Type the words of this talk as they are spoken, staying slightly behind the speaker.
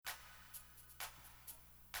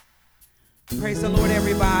Praise the Lord,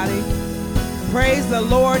 everybody. Praise the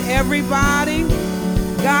Lord, everybody.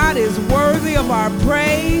 God is worthy of our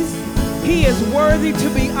praise. He is worthy to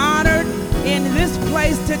be honored in this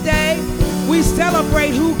place today. We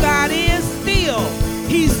celebrate who God is still.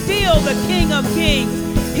 He's still the King of Kings.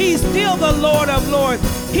 He's still the Lord of Lords.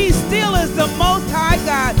 He still is the Most High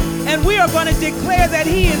God. And we are going to declare that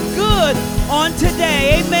He is good on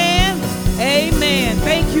today. Amen. Amen.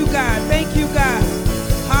 Thank you, God. Thank you, God.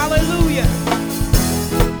 Hallelujah.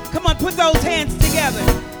 Come on, put those hands together.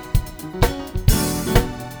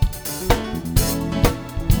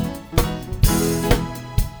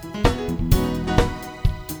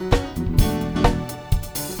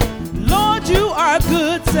 Lord, you are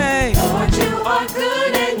good, say. Lord, you are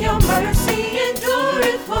good and your mercy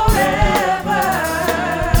endureth forever.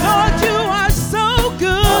 Lord, you are so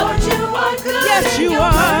good. Lord, you are good Yes, and you your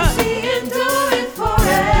are. mercy endureth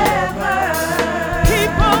forever.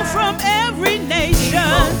 People from every nation.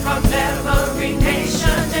 People from every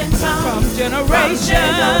nation and tongue. From generation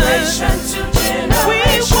to generation. we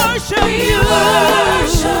worship We you.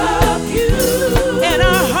 worship you. And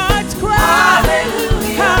our hearts cry.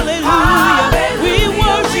 Hallelujah. Hallelujah. We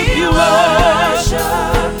worship you,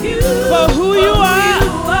 worship you for who you are.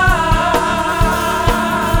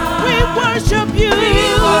 We We worship you.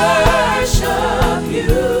 worship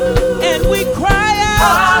you. And we cry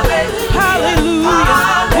out. Hallelujah.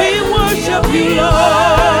 Hallelujah. We worship you,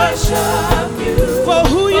 Lord, Worship you for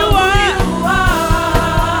who you are.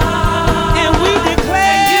 And we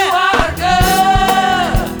declare you are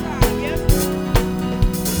good.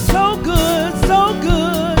 so good, so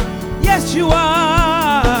good. Yes, you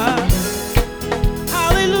are.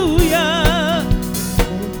 Hallelujah.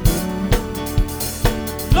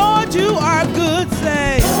 Lord, you are good,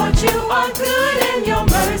 say. Lord, you are good and your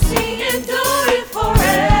mercy endureth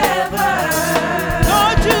forever.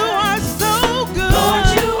 Lord, you are so good. Lord,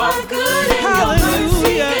 you are good and your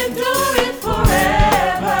mercy Hallelujah. endureth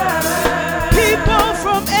forever. People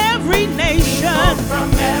from every nation, From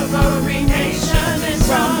every nation and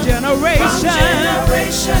from tongue, generation, from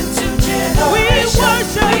generation to generation, we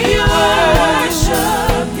worship we you.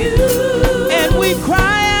 worship you. And we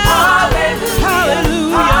cry out.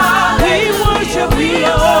 Hallelujah. We worship you,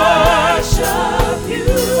 Lord, worship you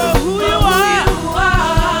for who you are.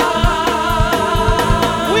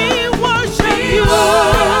 We worship you.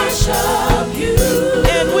 worship you.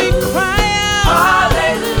 And we cry out.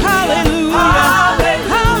 Hallelujah.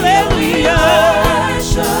 Hallelujah.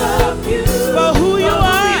 Worship you For who you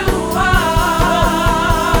are.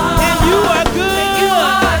 And you are good. You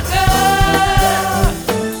are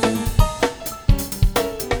good.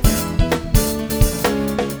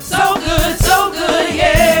 So good,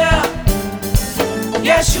 yeah.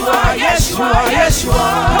 Yes, you are, yes, you are, yes, you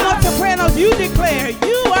are. Come on, sopranos, you declare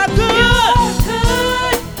you are good. You are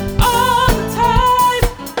good all the time,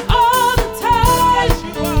 all the time.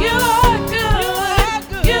 You are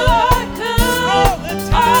good, you are good All the all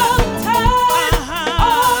time. the time,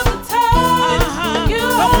 all the time. You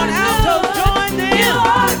Come on, are alto, good. join You them.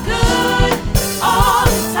 are good all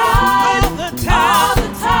the time, All the time. all the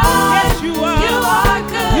time. Yes, you are. You are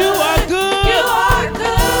good. You are good. You are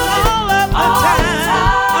good All of the all the time.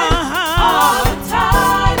 time, all the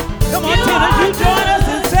time. Come on, You Tina, are you join us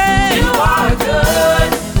and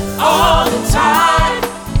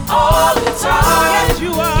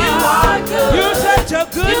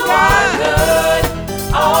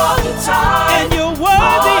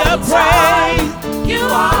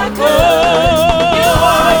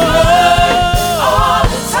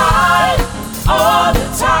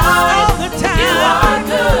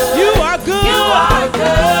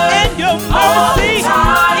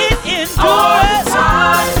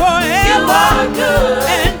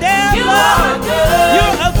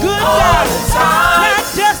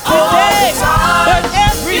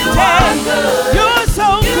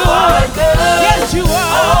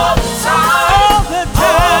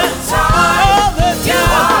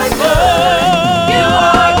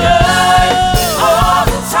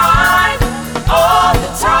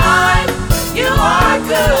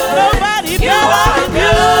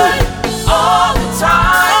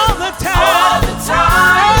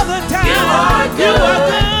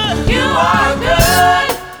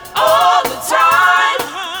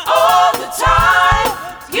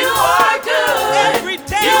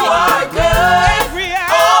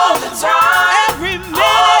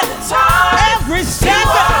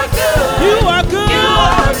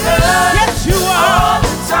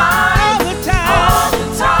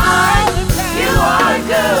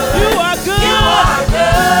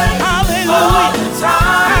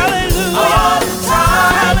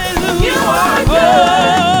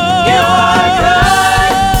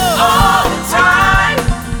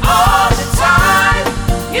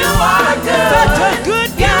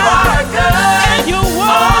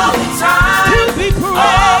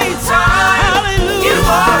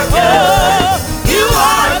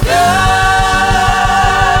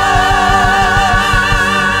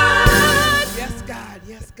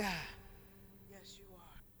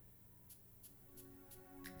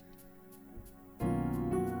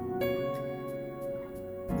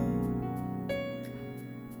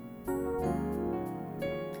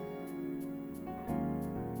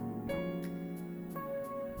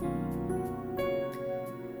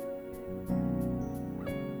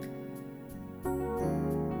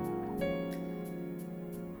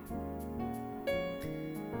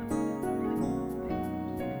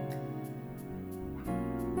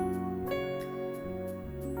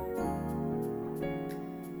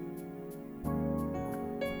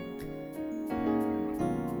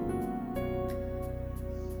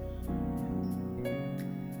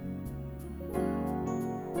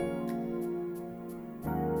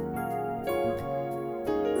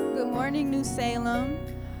Learning New Salem.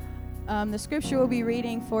 The scripture we'll be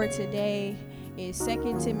reading for today is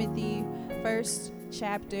 2 Timothy 1st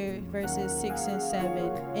chapter, verses 6 and 7.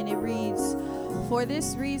 And it reads, "For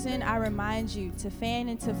this reason I remind you to fan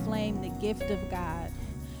into flame the gift of God,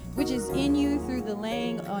 which is in you through the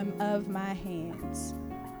laying on of my hands.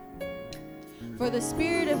 For the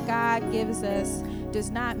Spirit of God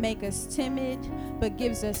does not make us timid, but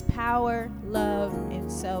gives us power, love,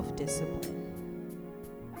 and self-discipline."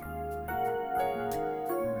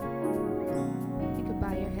 You could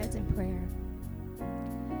bow your heads in prayer.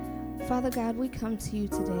 Father God, we come to you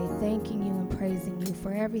today thanking you and praising you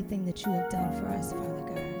for everything that you have done for us, Father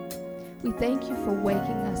God. We thank you for waking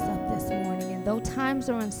us up this morning, and though times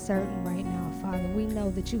are uncertain right now, Father, we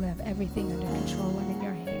know that you have everything under control and in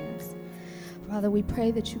your hands. Father, we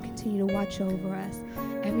pray that you continue to watch over us,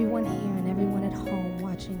 everyone here and everyone at home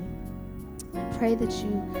watching. I pray that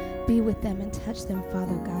you be with them and touch them,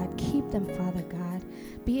 Father God. Keep them, Father God.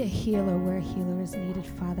 Be a healer where a healer is needed,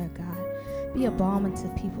 Father God. Be a balm into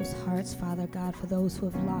people's hearts, Father God, for those who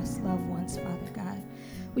have lost loved ones, Father God.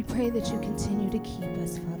 We pray that you continue to keep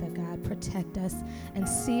us, Father God, protect us, and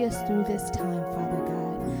see us through this time, Father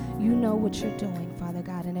God. You know what you're doing, Father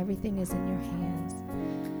God, and everything is in your hands.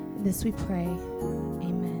 In this we pray.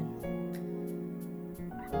 Amen.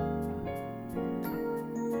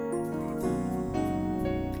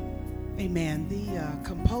 Amen. The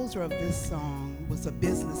composer of this song was a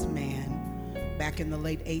businessman back in the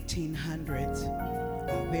late 1800s,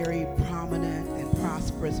 a very prominent and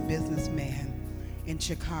prosperous businessman in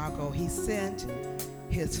Chicago. He sent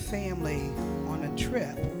his family on a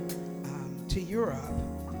trip to Europe.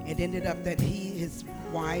 It ended up that his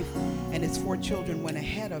wife, and his 4 children went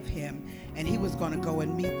ahead of him, and he was going to go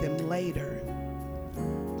and meet them later.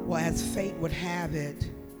 Well, as fate would have it,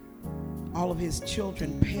 all of his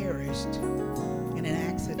children perished in an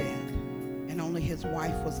accident, and only his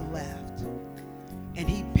wife was left. And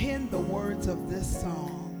he penned the words of this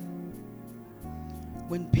song: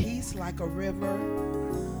 "When peace like a river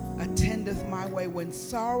attendeth my way, when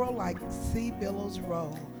sorrow like sea billows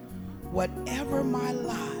roll, whatever my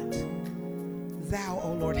lot, thou,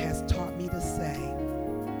 O Lord, hast taught me to say,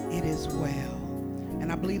 it is well." And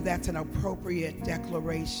I believe that's an appropriate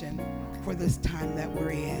declaration for this time that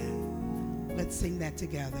we're in. Let's sing that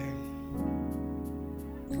together.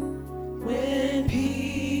 When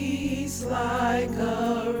peace like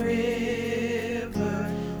a river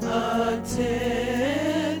attendeth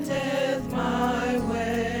my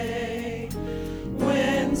way,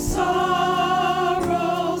 when sorrows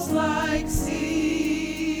like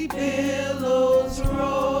sea billows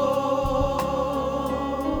roll,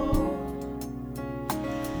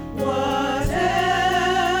 whatever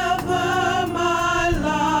my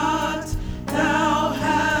lot, thou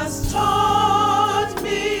hast taught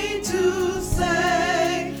me to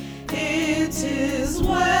say, it is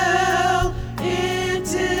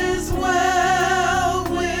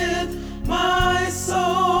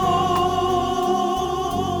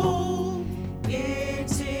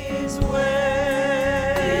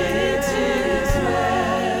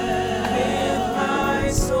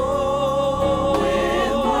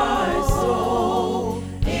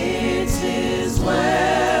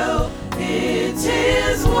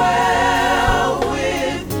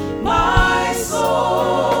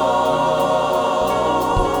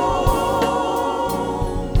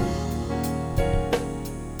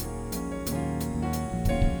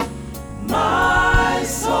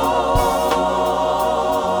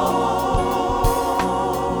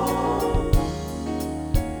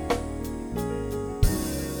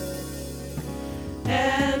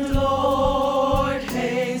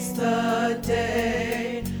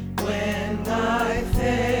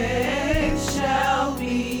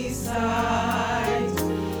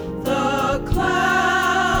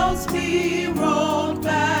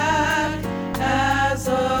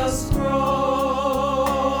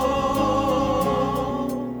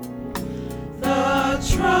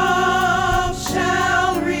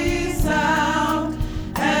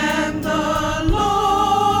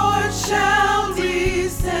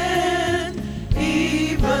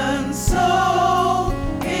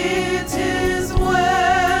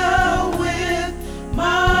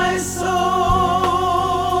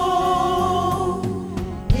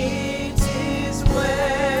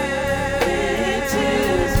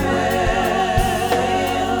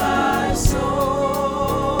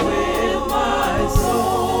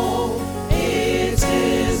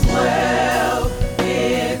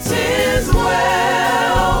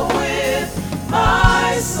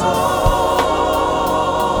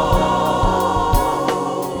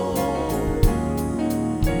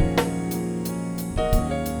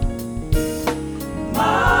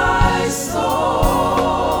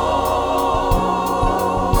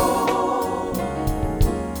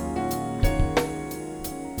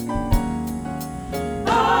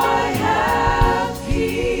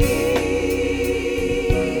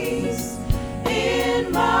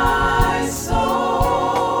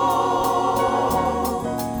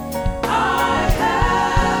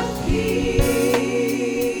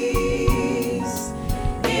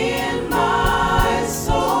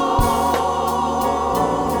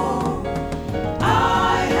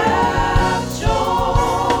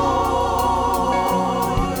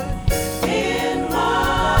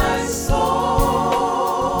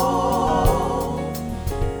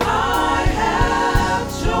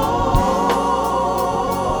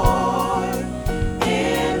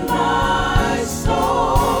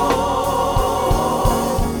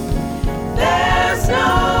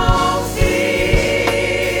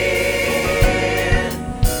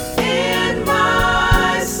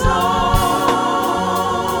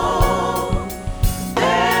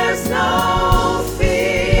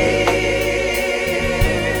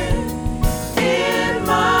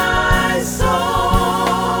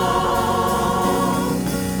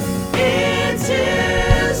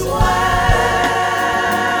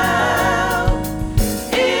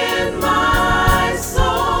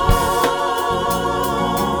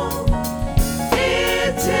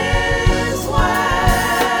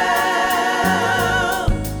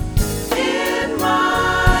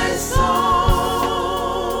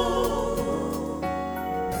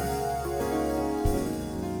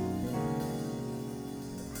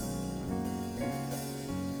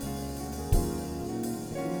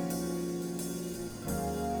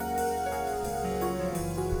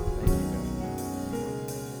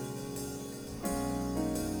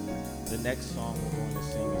next song we're going to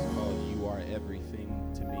sing is called You Are Everything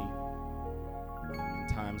to Me. In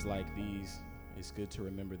times like these, it's good to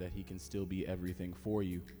remember that he can still be everything for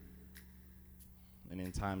you. And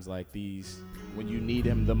in times like these, when you need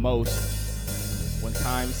him the most, when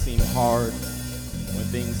times seem hard, when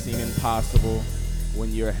things seem impossible,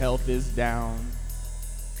 when your health is down,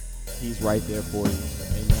 he's right there for you.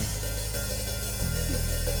 Amen.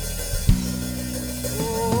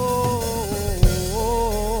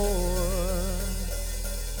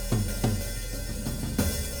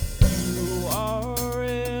 You are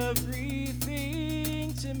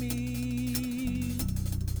everything to me.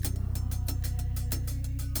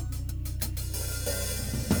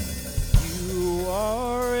 You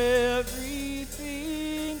are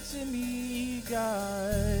everything to me,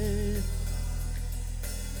 God.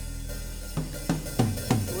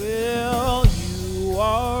 Well, you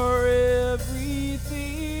are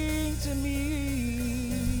everything to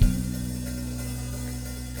me.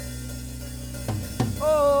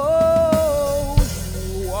 Oh,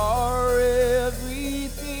 you are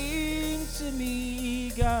everything to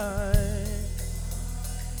me, God.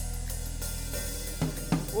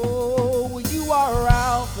 Oh, well, you are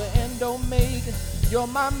Alpha and Omega. You're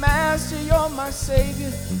my master, you're my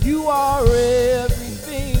savior. You are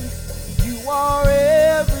everything. You are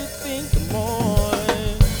everything. Come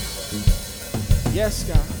on. Yes,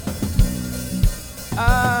 God.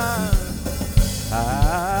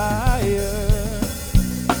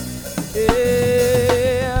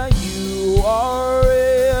 Yeah, you are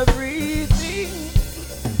everything.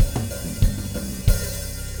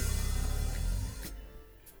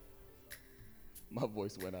 My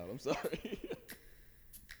voice went out. I'm sorry. Let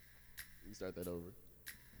me start that over.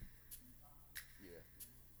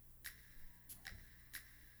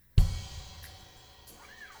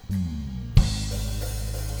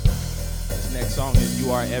 This next song is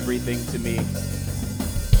You Are Everything to Me. And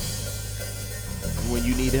when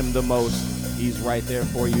you need him the most, he's right there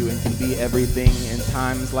for you and can be everything in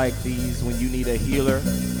times like these. When you need a healer,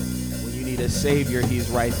 when you need a savior, he's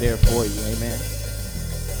right there for you. Amen.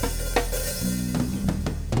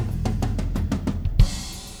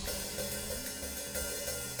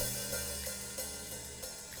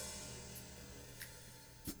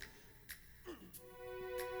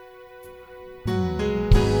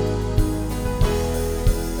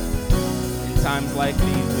 Times like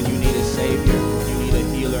these, when you need a savior, when you need a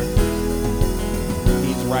healer,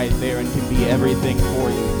 he's right there and can be everything for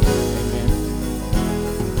you. Amen.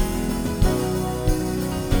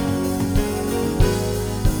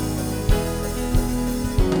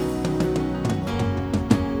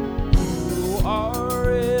 You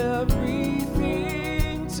are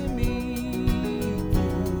everything to me.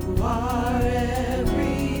 You are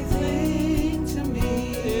everything to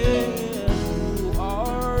me. Yeah. You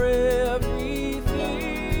are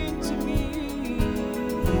everything to me.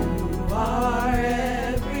 You are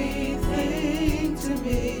everything to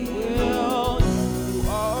me. Well, you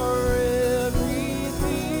are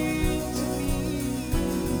everything to me.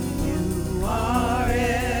 You are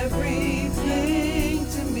everything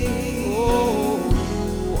to me. Oh,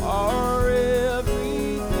 you are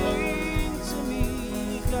everything to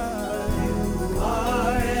me, God. You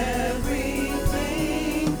are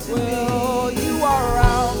everything to me. Well, you are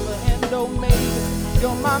Alpha and Omega.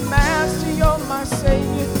 You're my master, you're my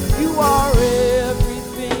savior. You are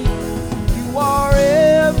everything. You are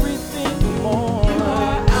everything more. You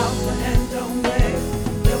are Alpha and Omega.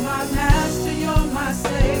 You're my master, you're my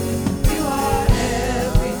savior. You are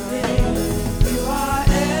everything. You are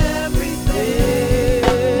everything.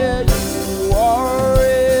 Yeah, you are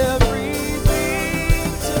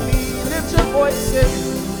everything to me. Lift your voices.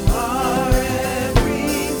 You are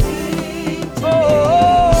everything to me.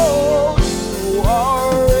 Oh, you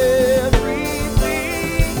are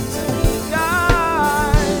everything to me, God.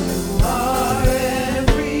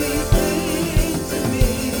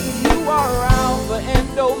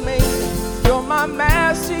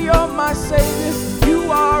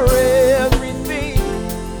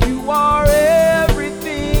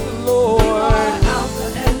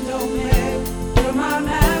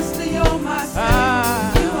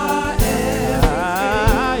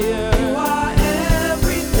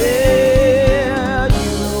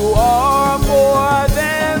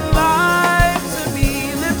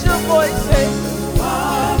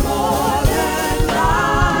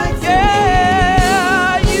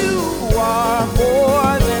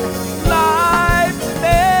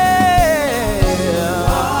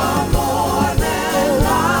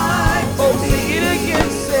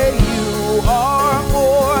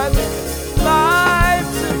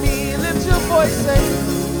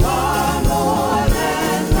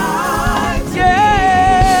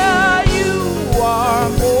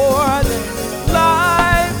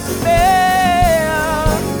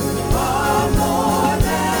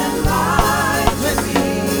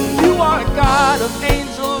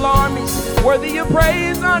 worthy of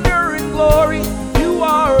praise, honor, and glory. You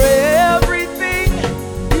are everything.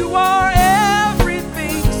 You are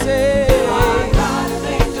everything. Say,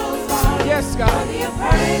 yes, God.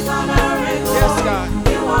 Praise, honor, and glory. Yes, God.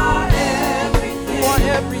 You are everything. You are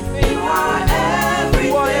everything. You are everything.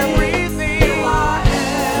 You are everything. You are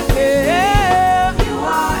everything. Yeah. You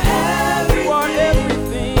are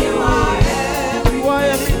everything. You are everything. You are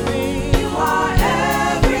everything. You are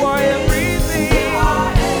everything. You are everything. You are everything. You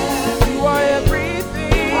are everything. You are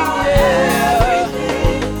everything. You are Yeah.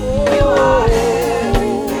 everything. Oh. You are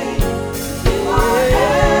everything. You are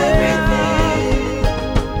everything.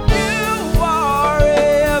 You are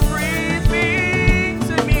everything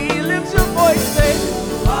to me. Lift your voice, say,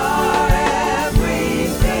 You are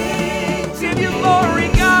everything. give you glory,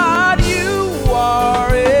 God. You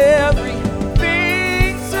are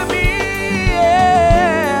everything to me.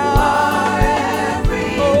 Yeah. You are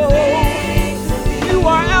everything to me. You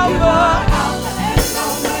are Alpha. Alpha and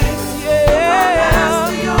Omega. Yeah.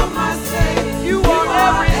 Master, you're my Savior. You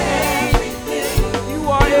are everything. You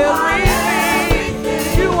are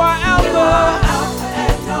everything. You are Alpha. Alpha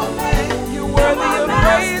and Omega. You're worthy of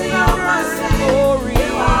praise, honor, and glory.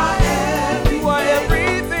 You are everything. You are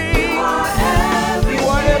everything. You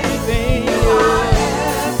are everything. You are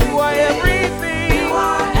everything. You are everything. You are everything. You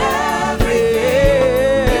are everything.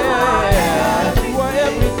 Yeah. You are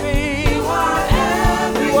everything. You are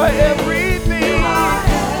everything. You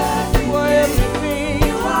are everything.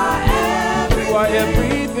 You are You are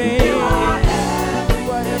everything. You are everything.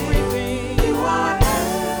 You are everything. You are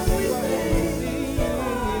You are everything. You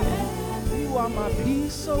are You are my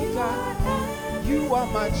peace, oh God. You are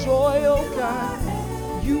my joy, oh God.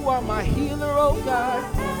 You are my healer, oh God.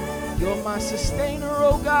 You're my sustainer,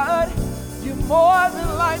 oh God. You're more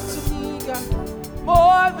than life to me, God.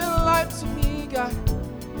 More than life to me, God.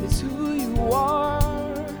 It's who you are.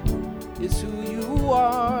 It's who you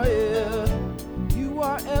are, yeah. You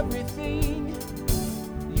are everything.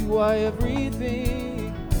 You are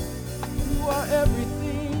everything. You are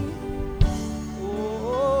everything.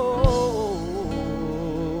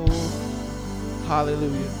 Oh,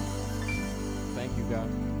 hallelujah. Thank you, God.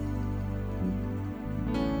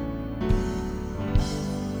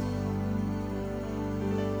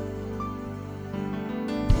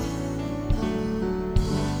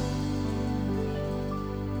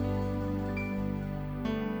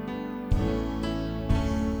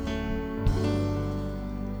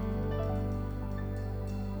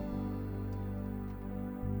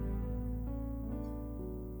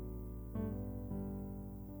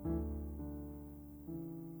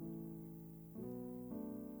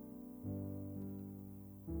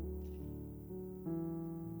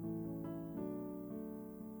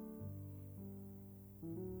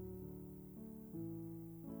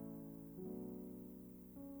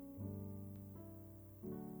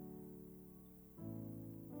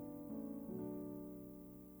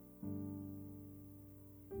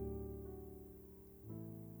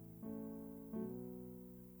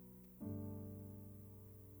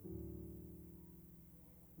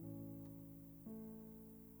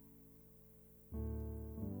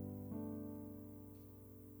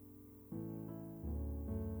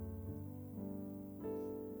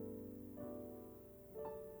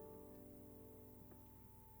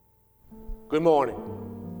 Good morning.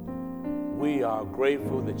 We are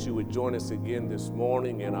grateful that you would join us again this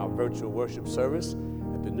morning in our virtual worship service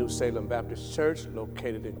at the New Salem Baptist Church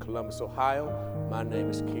located in Columbus, Ohio. My name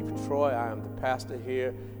is Keith Troy. I am the pastor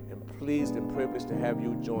here and pleased and privileged to have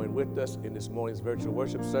you join with us in this morning's virtual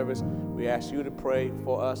worship service. We ask you to pray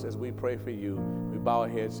for us as we pray for you. We bow our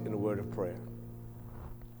heads in a word of prayer.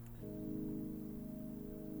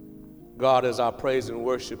 God, as our praise and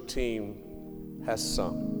worship team has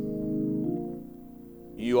sung,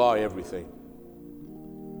 you are everything.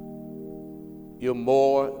 You're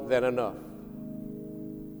more than enough.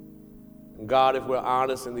 And God, if we're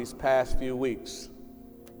honest, in these past few weeks,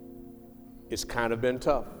 it's kind of been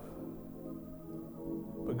tough.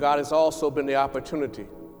 But God, it's also been the opportunity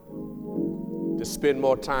to spend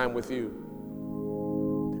more time with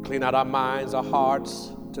you, to clean out our minds, our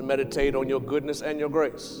hearts, to meditate on your goodness and your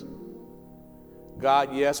grace.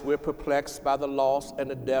 God, yes, we're perplexed by the loss and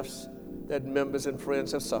the deaths that members and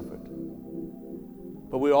friends have suffered.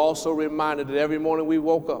 But we're also reminded that every morning we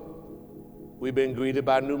woke up, we've been greeted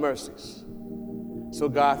by new mercies. So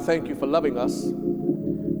God, thank you for loving us.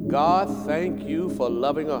 God, thank you for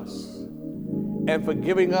loving us and for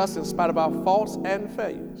giving us in spite of our faults and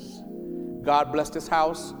failures. God, bless this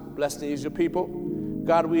house, bless these your people.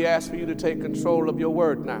 God, we ask for you to take control of your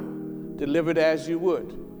word now. Deliver it as you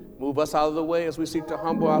would. Move us out of the way as we seek to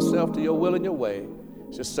humble ourselves to your will and your way.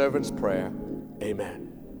 It's your servant's prayer.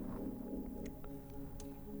 Amen.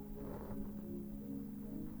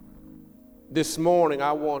 This morning,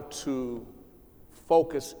 I want to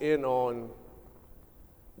focus in on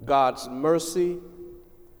God's mercy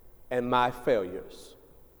and my failures.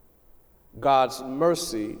 God's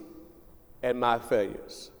mercy and my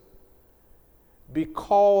failures.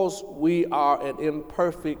 Because we are an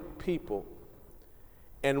imperfect people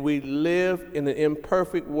and we live in an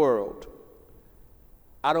imperfect world,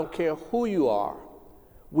 I don't care who you are,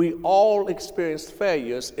 we all experience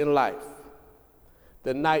failures in life.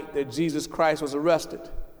 The night that Jesus Christ was arrested,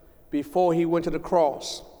 before he went to the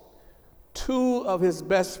cross, 2 of his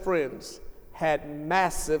best friends had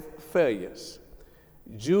massive failures.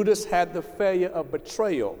 Judas had the failure of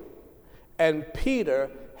betrayal, and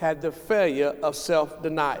Peter had the failure of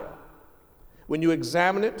self-denial. When you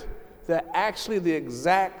examine it, they're actually the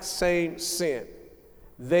exact same sin.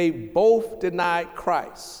 They both denied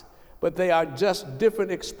Christ, but they are just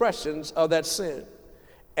different expressions of that sin.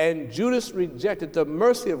 And Judas rejected the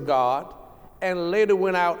mercy of God and later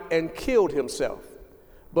went out and killed himself.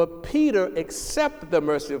 But Peter accepted the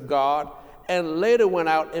mercy of God and later went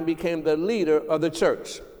out and became the leader of the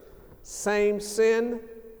church. Same sin,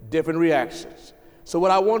 different reactions. So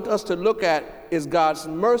what I want us to look at is God's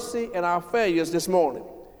mercy and our failures this morning.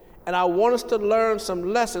 And I want us to learn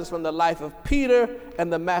some lessons from the life of Peter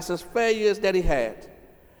and the massive failures that he had.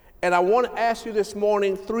 And I want to ask you this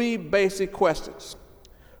morning 3 basic questions.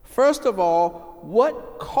 First of all,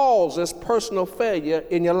 what causes personal failure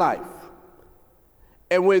in your life?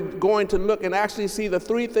 And we're going to look and actually see the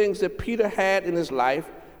 3 things that Peter had in his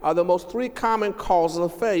life are the most 3 common causes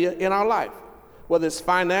of failure in our life. Whether it's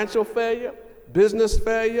financial failure, business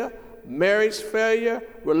failure, marriage failure,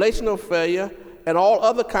 relational failure, and all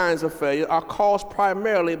other kinds of failure are caused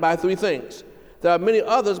primarily by 3 things. There are many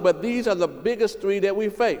others, but these are the biggest 3 that we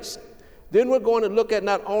face. Then we're going to look at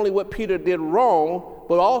not only what Peter did wrong,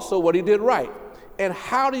 but also what he did right. And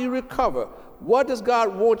how do you recover? What does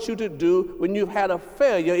God want you to do when you've had a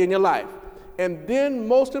failure in your life? And then,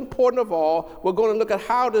 most important of all, we're going to look at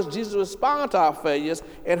how does Jesus respond to our failures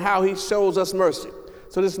and how he shows us mercy.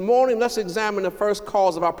 So this morning, let's examine the first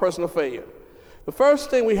cause of our personal failure. The first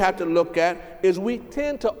thing we have to look at is we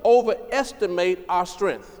tend to overestimate our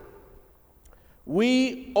strength.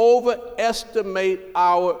 We overestimate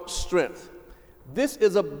our strength. This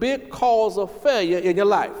is a big cause of failure in your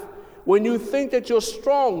life. When you think that you're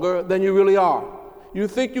stronger than you really are. You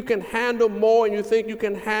think you can handle more and you think you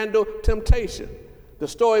can handle temptation. The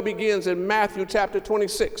story begins in Matthew chapter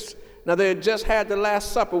 26. Now they had just had the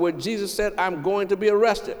Last Supper where Jesus said, I'm going to be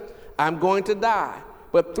arrested. I'm going to die.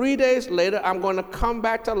 But 3 days later, I'm going to come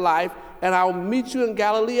back to life and I'll meet you in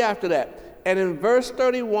Galilee after that. And in verse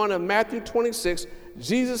 31 of Matthew 26,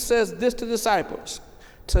 Jesus says this to disciples,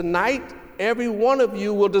 tonight every one of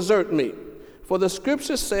you will desert me. For the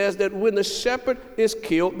scripture says that when the shepherd is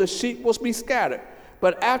killed, the sheep will be scattered.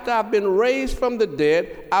 But after I've been raised from the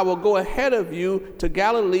dead, I will go ahead of you to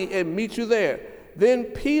Galilee and meet you there. Then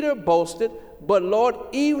Peter boasted, but Lord,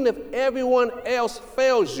 even if everyone else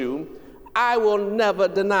fails you, I will never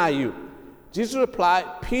deny you. Jesus replied,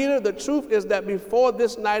 Peter, the truth is that before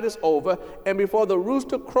this night is over and before the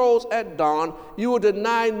rooster crows at dawn, you will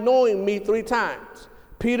deny knowing me 3 times.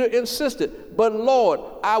 Peter insisted, but Lord,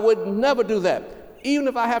 I would never do that. Even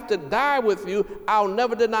if I have to die with you, I'll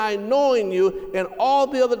never deny knowing you. And all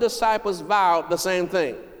the other disciples vowed the same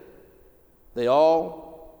thing. They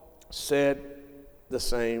all said the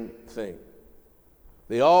same thing.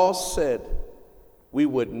 They all said, we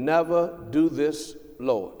would never do this,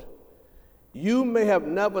 Lord. You may have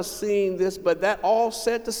never seen this, but that all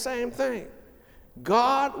said the same thing.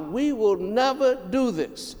 God, we will never do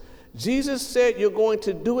this. Jesus said, you're going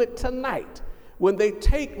to do it tonight. When they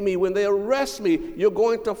take me, when they arrest me, you're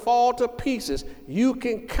going to fall to pieces. You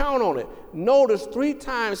can count on it. Notice 3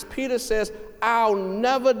 times Peter says, I'll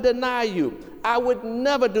never deny you. I would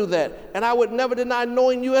never do that. And I would never deny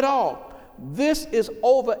knowing you at all. This is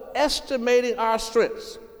overestimating our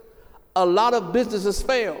strengths. A lot of businesses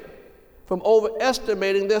fail from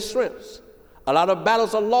overestimating their strengths. A lot of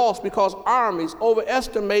battles are lost because armies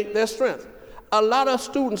overestimate their strength. A lot of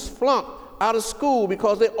students flunk out of school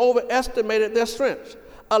because they overestimated their strengths.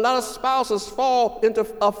 A lot of spouses fall into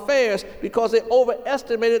affairs because they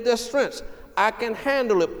overestimated their strengths. I can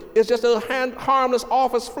handle it. It's just a harmless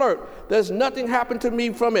office flirt. There's nothing happened to me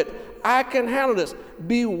from it. I can handle this.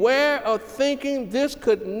 Beware of thinking this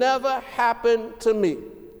could never happen to me.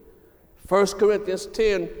 1 Corinthians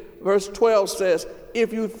 10 verse 12 says,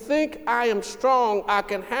 if you think I am strong, I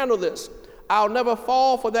can handle this. I'll never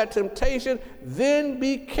fall for that temptation. Then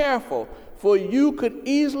be careful, for you could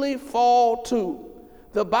easily fall too.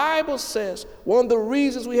 The Bible says one of the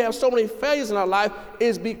reasons we have so many failures in our life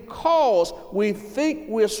is because we think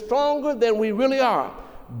we're stronger than we really are.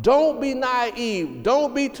 Don't be naive.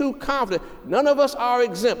 Don't be too confident. None of us are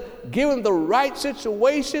exempt. Given the right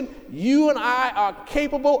situation, you and I are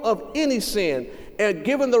capable of any sin. And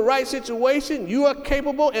given the right situation, you are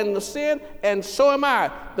capable in the sin, and so am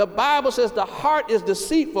I. The Bible says the heart is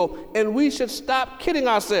deceitful, and we should stop kidding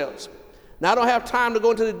ourselves. Now, I don't have time to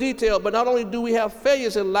go into the detail, but not only do we have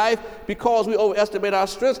failures in life because we overestimate our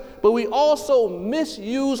strengths, but we also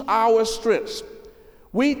misuse our strengths.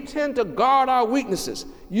 We tend to guard our weaknesses.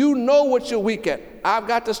 You know what you're weak at. I've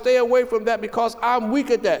got to stay away from that because I'm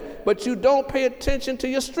weak at that. But you don't pay attention to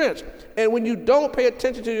your strengths. And when you don't pay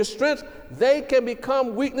attention to your strengths, they can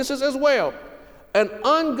become weaknesses as well. An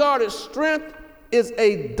unguarded strength is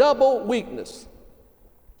a double weakness.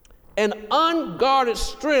 An unguarded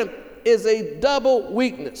strength is a double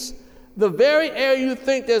weakness. The very area you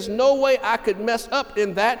think there's no way I could mess up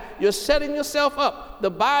in that, you're setting yourself up.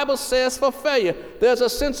 The Bible says for failure. There's a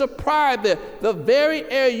sense of pride there. The very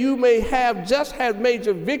area you may have just had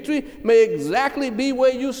major victory may exactly be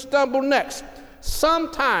where you stumble next.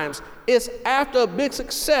 Sometimes it's after a big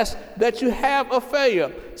success that you have a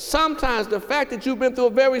failure. Sometimes the fact that you've been through a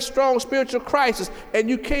very strong spiritual crisis and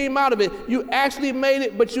you came out of it, you actually made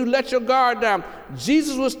it, but you let your guard down.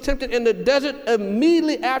 Jesus was tempted in the desert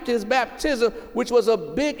immediately after his baptism, which was a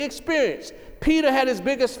big experience. Peter had his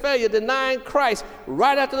biggest failure denying Christ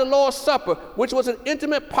right after the Lord's Supper, which was an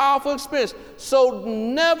intimate, powerful experience. So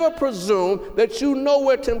never presume that you know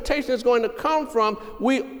where temptation is going to come from.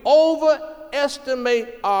 We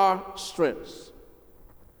overestimate our strengths.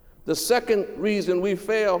 The second reason we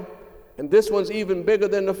fail, and this one's even bigger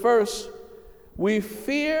than the first, we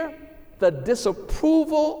fear the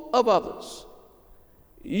disapproval of others.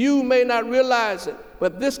 You may not realize it,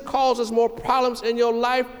 but this causes more problems in your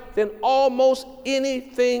life than almost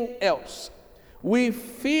anything else. We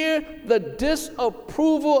fear the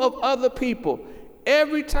disapproval of other people.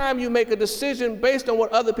 Every time you make a decision based on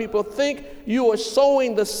what other people think, you are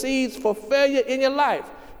sowing the seeds for failure in your life.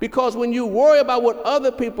 Because when you worry about what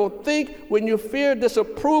other people think, when you fear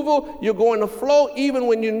disapproval, you're going to flow even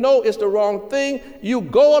when you know it's the wrong thing. You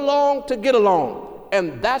go along to get along.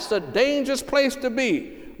 And that's a dangerous place to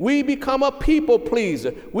be. We become a people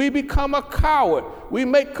pleaser. We become a coward. We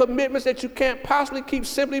make commitments that you can't possibly keep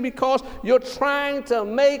simply because you're trying to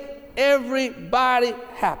make everybody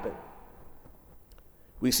happy.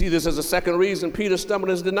 We see this as a second reason Peter stumbled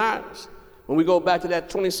in his denials. When we go back to that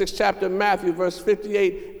 26th chapter of Matthew, verse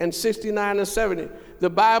 58 and 69 and 70, the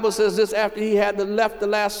Bible says this after he had left the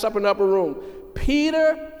Last Supper in the upper room.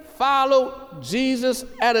 Peter followed Jesus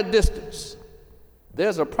at a distance.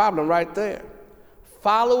 There's a problem right there.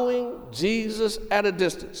 Following Jesus at a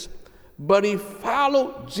distance. But he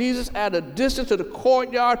followed Jesus at a distance to the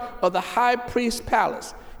courtyard of the high priest's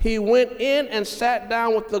palace. He went in and sat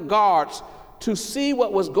down with the guards to see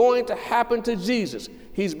what was going to happen to Jesus.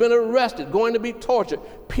 He's been arrested, going to be tortured.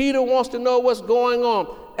 Peter wants to know what's going on.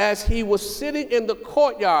 As he was sitting in the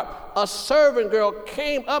courtyard, a servant girl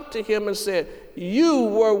came up to him and said, "You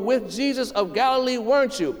were with Jesus of Galilee,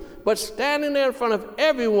 weren't you?" But standing there in front of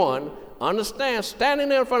everyone, understand, standing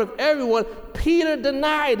there in front of everyone, Peter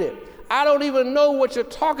denied it. "I don't even know what you're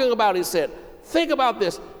talking about," he said. Think about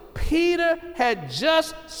this. Peter had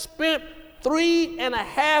just spent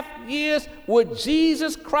 3.5 years with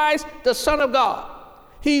Jesus Christ, the Son of God.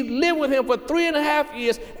 He lived with him for 3.5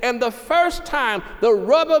 years, and the first time the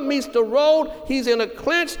rubber meets the road, he's in a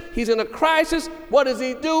clinch, he's in a crisis. What does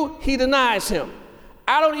he do? He denies him.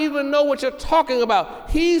 "I don't even know what you're talking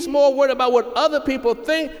about." He's more worried about what other people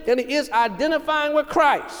think than he is identifying with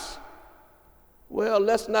Christ. Well,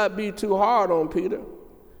 let's not be too hard on Peter.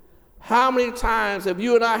 How many times have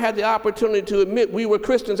you and I had the opportunity to admit we were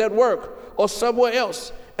Christians at work or somewhere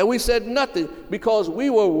else, and we said nothing because we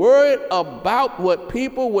were worried about what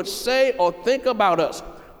people would say or think about us?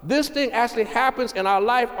 This thing actually happens in our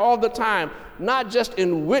life all the time, not just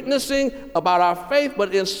in witnessing about our faith,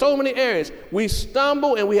 but in so many areas. We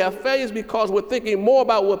stumble and we have failures because we're thinking more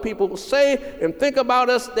about what people say and think about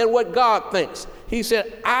us than what God thinks. He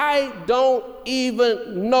said, "I don't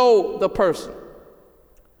even know the person."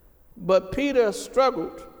 But Peter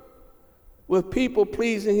struggled with people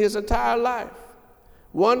pleasing his entire life.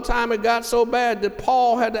 One time it got so bad that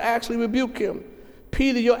Paul had to actually rebuke him.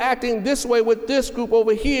 "Peter, you're acting this way with this group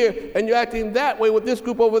over here, and you're acting that way with this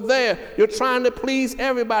group over there. You're trying to please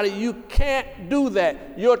everybody. You can't do that.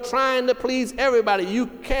 You're trying to please everybody. You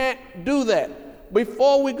can't do that."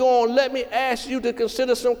 Before we go on, let me ask you to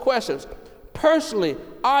consider some questions. personally,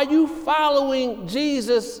 are you following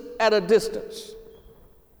Jesus at a distance?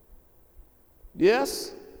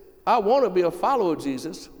 Yes, I want to be a follower of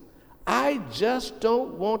Jesus. I just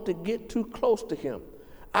don't want to get too close to him.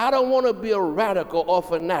 I don't want to be a radical or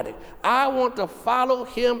fanatic. I want to follow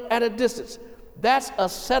him at a distance. That's a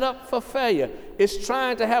setup for failure. It's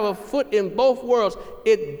trying to have a foot in both worlds.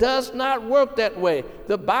 It does not work that way.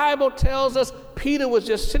 The Bible tells us Peter was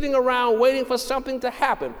just sitting around waiting for something to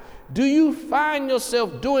happen. Do you find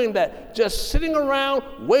yourself doing that? Just sitting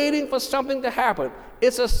around waiting for something to happen.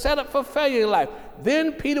 It's a setup for failure in life.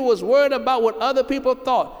 Then Peter was worried about what other people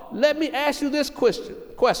thought. Let me ask you this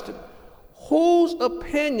question. Whose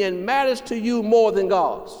opinion matters to you more than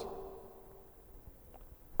God's?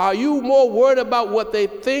 Are you more worried about what they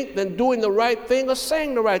think than doing the right thing or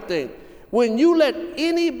saying the right thing? When you let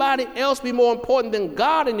anybody else be more important than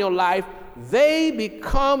God in your life, they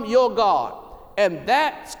become your God. And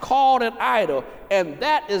that's called an idol. And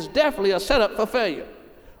that is definitely a setup for failure.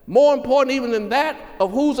 More important even than that,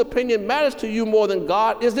 of whose opinion matters to you more than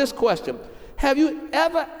God, is this question. Have you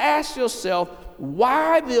ever asked yourself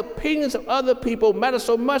why the opinions of other people matter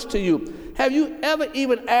so much to you? Have you ever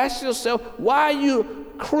even asked yourself why you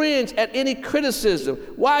cringe at any criticism,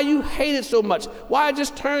 why you hate it so much, why it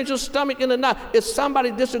just turns your stomach in a knot if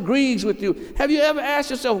somebody disagrees with you? Have you ever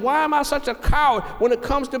asked yourself, why am I such a coward when it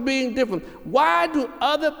comes to being different? Why do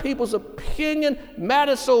other people's opinion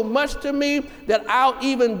matter so much to me that I'll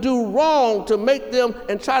even do wrong to make them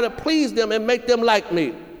and try to please them and make them like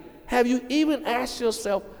me? Have you even asked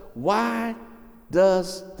yourself, why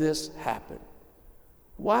does this happen?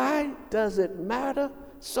 Why does it matter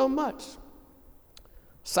so much?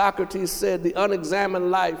 Socrates said, the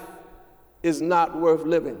unexamined life is not worth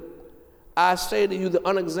living. I say to you, the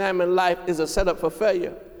unexamined life is a setup for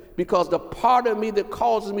failure, because the part of me that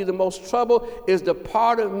causes me the most trouble is the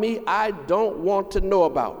part of me I don't want to know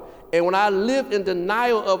about. And when I live in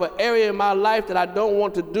denial of an area in my life that I don't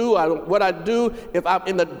want to do, what I do, if I'm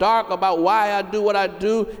in the dark about why I do what I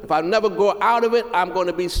do, if I never go out of it, I'm going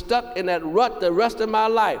to be stuck in that rut the rest of my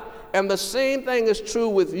life. And the same thing is true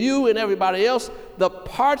with you and everybody else. The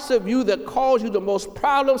parts of you that cause you the most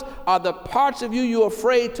problems are the parts of you you're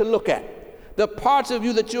afraid to look at. The parts of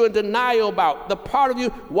you that you're in denial about, the part of you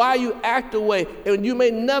why you act away. And you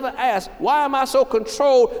may never ask, why am I so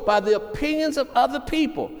controlled by the opinions of other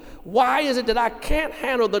people? Why is it that I can't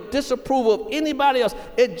handle the disapproval of anybody else?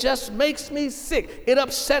 It just makes me sick. It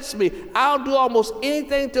upsets me. I'll do almost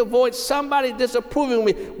anything to avoid somebody disapproving of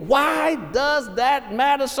me. Why does that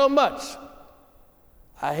matter so much?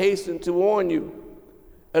 I hasten to warn you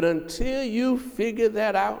that until you figure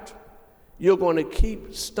that out, you're going to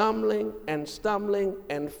keep stumbling and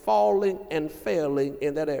falling and failing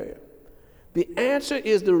in that area. The answer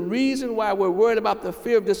is the reason why we're worried about the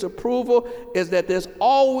fear of disapproval is that there's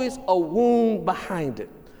always a wound behind it.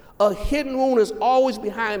 A hidden wound is always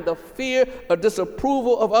behind the fear of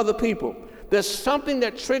disapproval of other people. There's something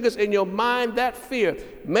that triggers in your mind that fear.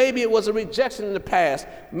 Maybe it was a rejection in the past.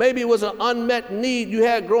 Maybe it was an unmet need you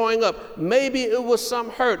had growing up. Maybe it was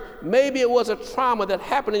some hurt. Maybe it was a trauma that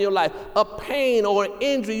happened in your life, a pain or an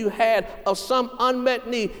injury you had of some unmet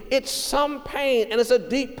need. It's some pain, and it's a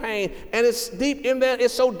deep pain, and it's deep in there.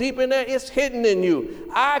 It's so deep in there, it's hidden in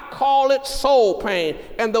you. I call it soul pain,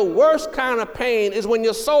 and the worst kind of pain is when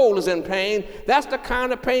your soul is in pain. That's the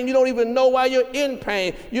kind of pain you don't even know why you're in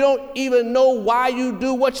pain. You don't even know why you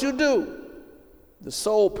do what you do. The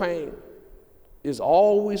soul pain is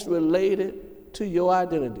always related to your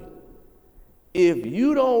identity. If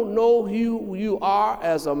you don't know who you are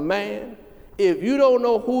as a man, if you don't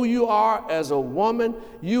know who you are as a woman,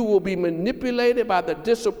 you will be manipulated by the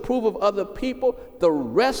disapproval of other people the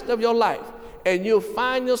rest of your life. And you'll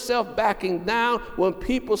find yourself backing down when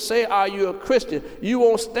people say, are you a Christian? You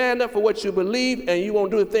won't stand up for what you believe, and you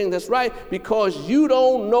won't do the thing that's right because you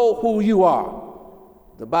don't know who you are.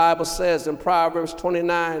 The Bible says in Proverbs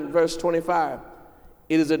 29, verse 25,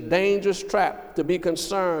 it is a dangerous trap to be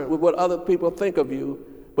concerned with what other people think of you,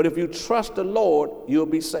 but if you trust the Lord, you'll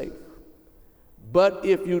be safe. But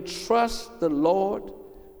if you trust the Lord,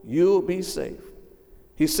 you'll be safe.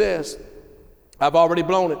 He says, I've already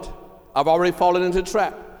blown it. I've already fallen into the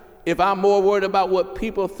trap. If I'm more worried about what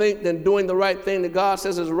people think than doing the right thing that God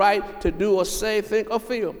says is right to do or say, think, or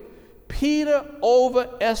feel. Peter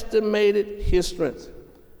overestimated his strength.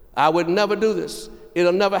 I would never do this.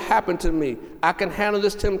 It'll never happen to me. I can handle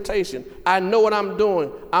this temptation. I know what I'm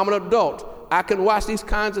doing. I'm an adult. I can watch these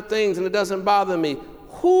kinds of things and it doesn't bother me.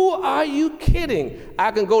 Who are you kidding?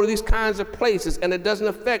 I can go to these kinds of places and it doesn't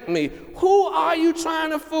affect me. Who are you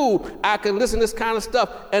trying to fool? I can listen to this kind of stuff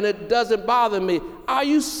and it doesn't bother me. Are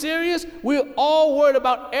you serious? We're all worried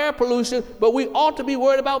about air pollution, but we ought to be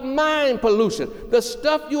worried about mind pollution. The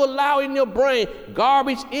stuff you allow in your brain,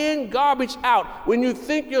 garbage in, garbage out. When you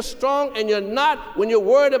think you're strong and you're not, when you're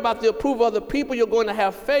worried about the approval of the people, you're going to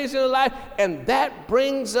have failures in your life. And that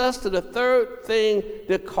brings us to the third thing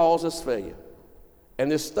that causes failure. And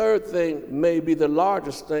this third thing may be the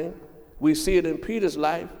largest thing. We see it in Peter's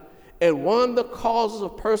life. And one of the causes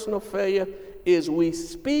of personal failure is we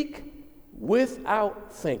speak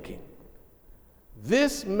without thinking.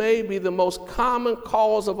 This may be the most common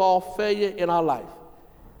cause of all failure in our life.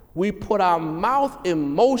 We put our mouth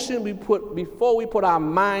in motion before we put our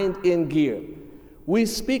mind in gear. We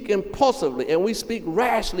speak impulsively, and we speak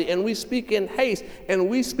rashly, and we speak in haste, and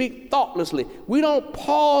we speak thoughtlessly. We don't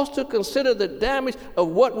pause to consider the damage of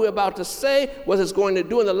what we're about to say, what it's going to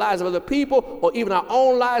do in the lives of other people, or even our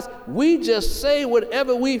own lives. We just say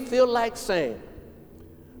whatever we feel like saying.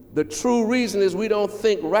 The true reason is we don't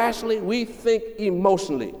think rationally, we think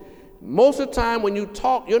emotionally. Most of the time when you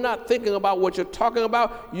talk, you're not thinking about what you're talking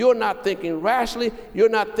about. You're not thinking rationally. You're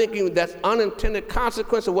not thinking that's unintended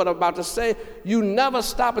consequence of what I'm about to say. You never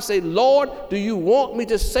stop and say, Lord, do you want me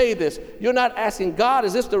to say this? You're not asking God,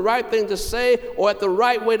 is this the right thing to say, or at the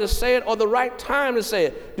right way to say it, or the right time to say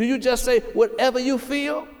it? Do you just say whatever you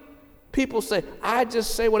feel? People say, I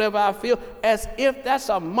just say whatever I feel, as if that's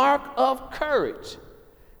a mark of courage.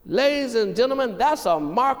 Ladies and gentlemen, that's a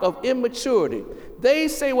mark of immaturity. They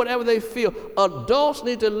say whatever they feel. Adults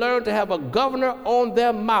need to learn to have a governor on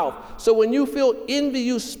their mouth. So when you feel envy,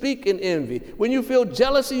 you speak in envy. When you feel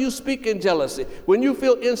jealousy, you speak in jealousy. When you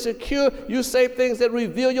feel insecure, you say things that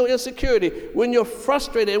reveal your insecurity. When you're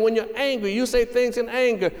frustrated and when you're angry, you say things in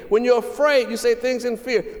anger. When you're afraid, you say things in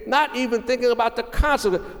fear, not even thinking about the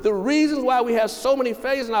consequence. The reasons why we have so many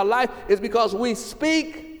failures in our life is because we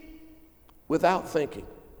speak without thinking.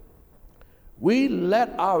 We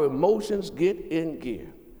let our emotions get in gear.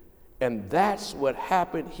 And that's what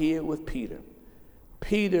happened here with Peter.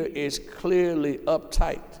 Peter is clearly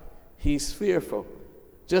uptight. He's fearful.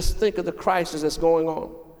 Just think of the crisis that's going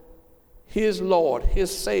on. His Lord,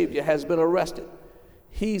 his Savior, has been arrested.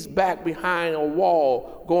 He's back behind a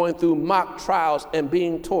wall going through mock trials and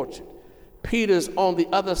being tortured. Peter's on the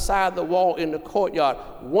other side of the wall in the courtyard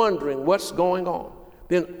wondering what's going on.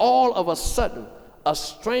 Then all of a sudden, a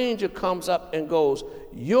stranger comes up and goes,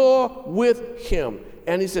 you're with him.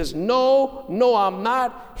 And he says, no, I'm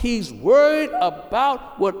not. He's worried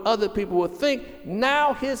about what other people will think.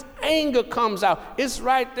 Now his anger comes out. It's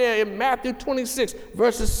right there in Matthew 26,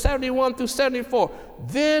 verses 71 through 74.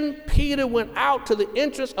 Then Peter went out to the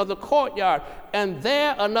entrance of the courtyard, and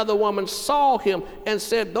there another woman saw him and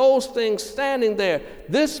said, those things standing there,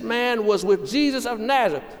 this man was with Jesus of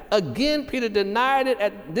Nazareth. Again, Peter denied it.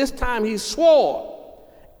 At this time he swore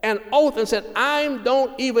an oath and said, I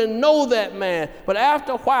don't even know that man. But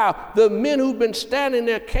after a while, the men who'd been standing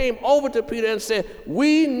there came over to Peter and said,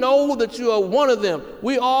 we know that you are one of them.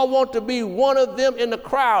 We all want to be one of them in the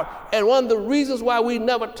crowd. And one of the reasons why we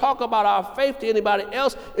never talk about our faith to anybody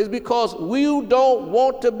else is because we don't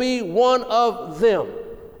want to be one of them.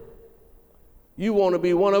 You want to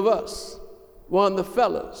be one of us, one of the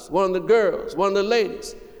fellas, one of the girls, one of the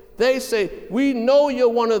ladies. They say, we know you're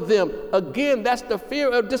one of them. Again, that's the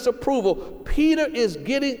fear of disapproval. Peter is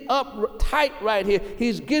getting uptight right here.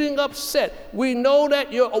 He's getting upset. We know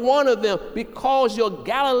that you're one of them because your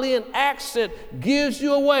Galilean accent gives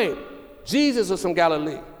you away. Jesus was from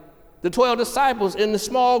Galilee. The 12 disciples in the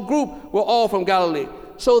small group were all from Galilee.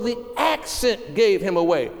 So the accent gave him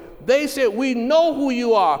away. They said, we know who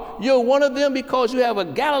you are. You're one of them because you have a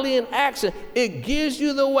Galilean accent. It gives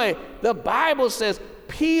you the way. The Bible says,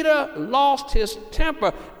 Peter lost his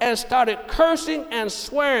temper and started cursing and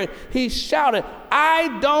swearing. He shouted,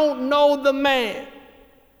 I don't know the man.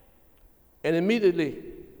 And immediately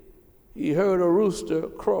he heard a rooster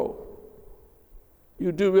crow.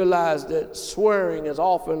 You do realize that swearing is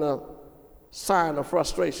often a sign of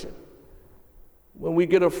frustration. When we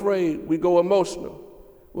get afraid, we go emotional.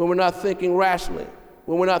 When we're not thinking rationally,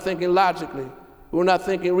 when we're not thinking logically, when we're not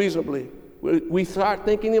thinking reasonably, we start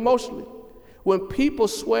thinking emotionally. When people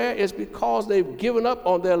swear, it's because they've given up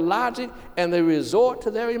on their logic and they resort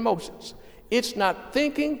to their emotions. It's not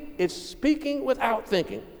thinking, it's speaking without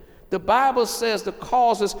thinking. The Bible says that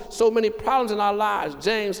causes so many problems in our lives.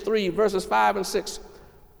 James 3, verses 5 and 6.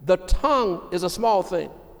 The tongue is a small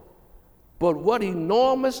thing, but what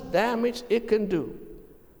enormous damage it can do.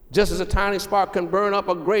 Just as a tiny spark can burn up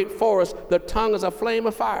a great forest, the tongue is a flame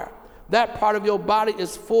of fire. That part of your body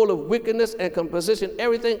is full of wickedness and can position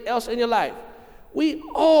everything else in your life. We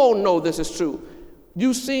all know this is true.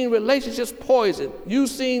 You've seen relationships poisoned. You've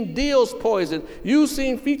seen deals poisoned. You've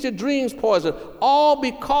seen future dreams poisoned, all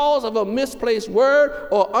because of a misplaced word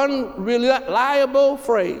or unreliable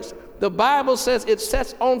phrase. The Bible says it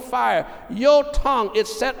sets on fire. Your tongue is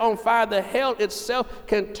set on fire. The hell itself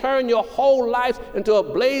can turn your whole life into a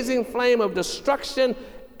blazing flame of destruction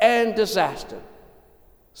and disaster.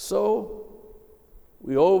 So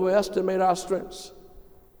we overestimate our strengths.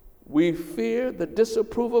 We fear the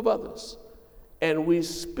disapproval of others, and we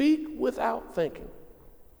speak without thinking.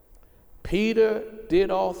 Peter did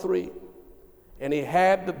all three, and he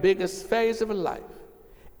had the biggest phase of his life.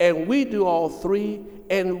 And we do all three,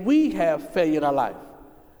 and we have failure in our life.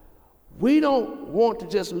 We don't want to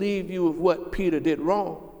just leave you with what Peter did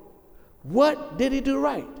wrong. What did he do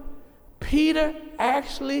right? Peter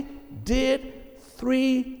actually did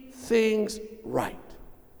 3 things right.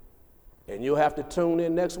 And you'll have to tune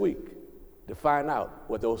in next week to find out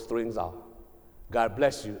what those 3 things are. God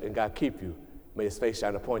bless you and God keep you. May his face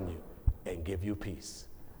shine upon you and give you peace.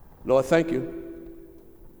 Lord, thank you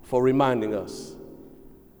for reminding us.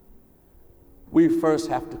 We first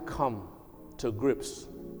have to come to grips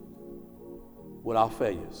with our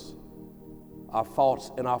failures, our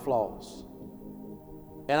faults and our flaws.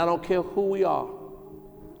 And I don't care who we are,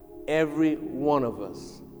 every one of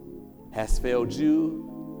us has failed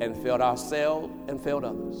you and failed ourselves and failed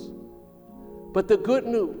others. But the good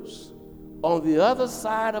news, on the other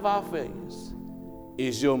side of our failures,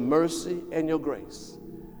 is your mercy and your grace.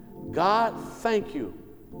 God, thank you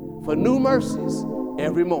for new mercies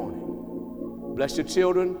every morning. Bless your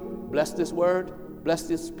children, bless this word, bless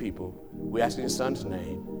this people. We ask in your son's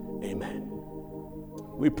name, amen.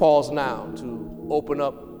 We pause now to open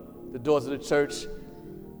up the doors of the church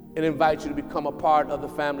and invite you to become a part of the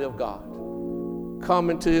family of God. Come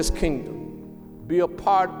into his kingdom. Be a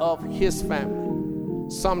part of his family.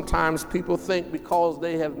 Sometimes people think because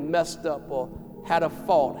they have messed up or had a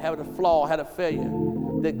fault, had a flaw, had a failure,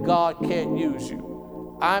 that God can't use you.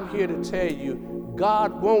 I'm here to tell you,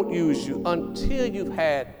 God won't use you until you've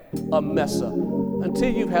had a mess up,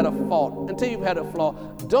 until you've had a fault, until you've had a flaw.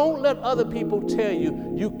 Don't let other people tell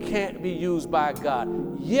you you can't be used by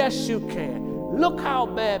God. Yes, you can. Look how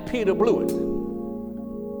bad Peter blew it.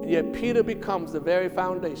 And yet Peter becomes the very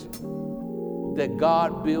foundation that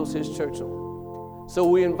God builds his church on. So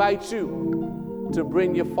we invite you to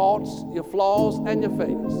bring your faults, your flaws, and your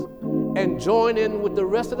failures and join in with the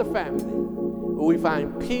rest of the family where we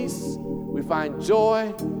find peace, we find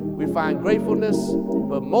joy, we find gratefulness,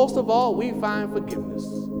 but most of all, we find forgiveness.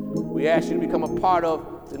 We ask you to become a part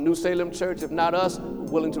of the New Salem Church. If not us,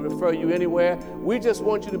 we're willing to refer you anywhere. We just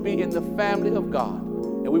want you to be in the family of God,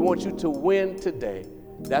 and we want you to win today.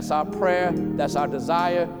 That's our prayer. That's our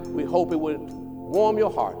desire. We hope it would warm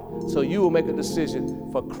your heart so you will make a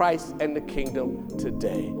decision for Christ and the kingdom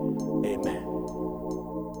today. Amen.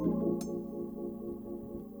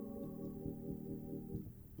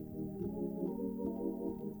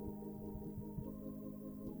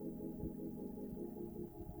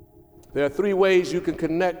 There are 3 ways you can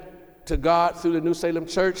connect to God through the New Salem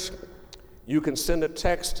Church. You can send a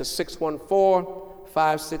text to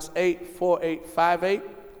 614-568-4858.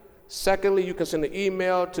 Secondly, you can send an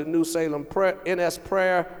email to New Salem NS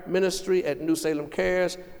Prayer Ministry at New Salem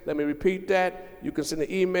Cares. Let me repeat that. You can send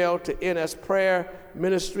an email to NS Prayer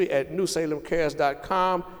Ministry at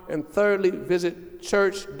newsalemcares.com. And thirdly, visit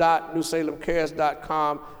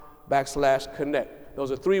church.newsalemcares.com/connect. Those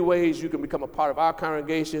are 3 ways you can become a part of our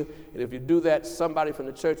congregation. And if you do that, somebody from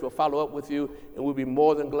the church will follow up with you, and we'll be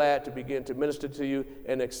more than glad to begin to minister to you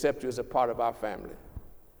and accept you as a part of our family.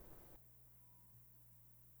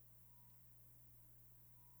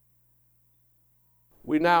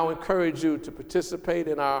 We now encourage you to participate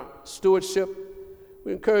in our stewardship.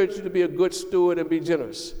 We encourage you to be a good steward and be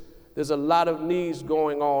generous. There's a lot of needs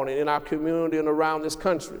going on in our community and around this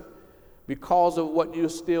country. Because of what you're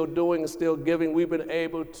still doing and still giving, we've been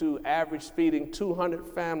able to average feeding 200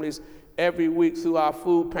 families every week through our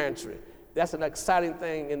food pantry. That's an exciting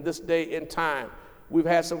thing in this day and time. We've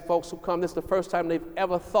had some folks who come, this is the first time they've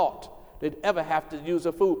ever thought they'd ever have to use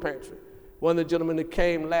a food pantry. One of the gentlemen that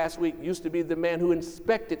came last week used to be the man who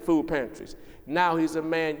inspected food pantries. Now he's a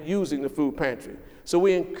man using the food pantry. So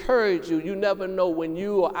we encourage you, you never know when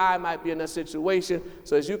you or I might be in that situation.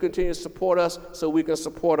 So as you continue to support us, so we can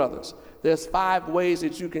support others. There's 5 ways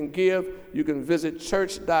that you can give. You can visit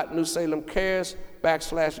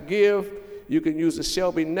church.newsalemcares.com/give. You can use the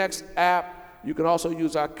Shelby Next app. You can also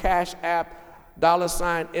use our Cash app,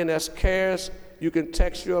 $NS Cares. You can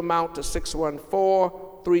text your amount to 614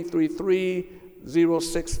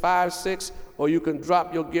 4-333-0656, or you can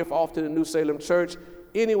drop your gift off to the New Salem Church.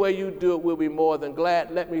 Any way you do it, we'll be more than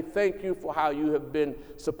glad. Let me thank you for how you have been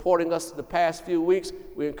supporting us the past few weeks.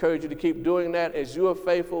 We encourage you to keep doing that. As you are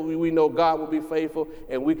faithful, we know God will be faithful,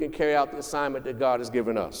 and we can carry out the assignment that God has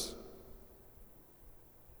given us.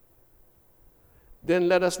 Then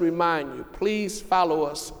let us remind you, please follow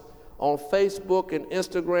us on Facebook and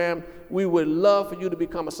Instagram. We would love for you to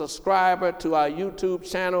become a subscriber to our YouTube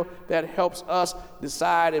channel. That helps us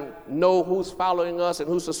decide and know who's following us and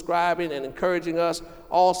who's subscribing and encouraging us.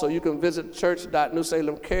 Also, you can visit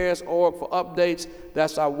church.newsalemcares.org for updates.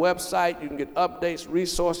 That's our website. You can get updates,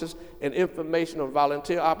 resources, and information on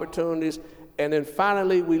volunteer opportunities. And then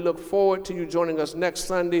finally, we look forward to you joining us next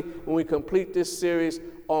Sunday when we complete this series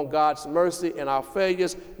on God's mercy and our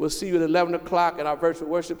failures. We'll see you at 11 o'clock at our virtual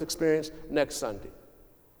worship experience next Sunday.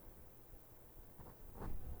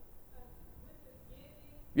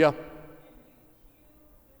 Yeah.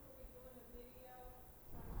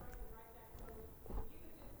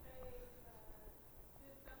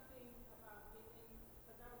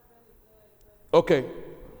 Okay.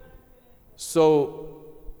 So,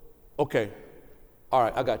 okay. All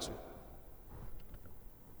right, I got you.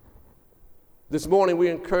 This morning, we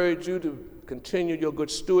encourage you to continue your good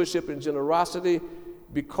stewardship and generosity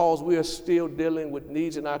because we are still dealing with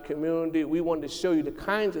needs in our community. We wanted to show you the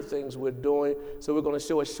kinds of things we're doing. So we're going to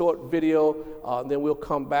show a short video, then we'll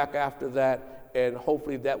come back after that, and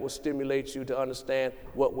hopefully that will stimulate you to understand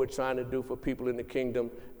what we're trying to do for people in the kingdom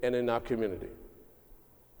and in our community.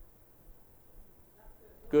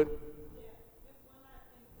 Good?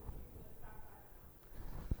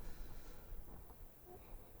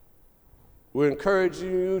 We're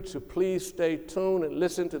encouraging you to please stay tuned and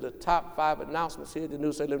listen to the top 5 announcements here at the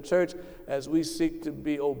New Salem Church as we seek to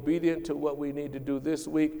be obedient to what we need to do this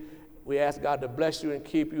week. We ask God to bless you and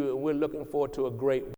keep you, and we're looking forward to a great week.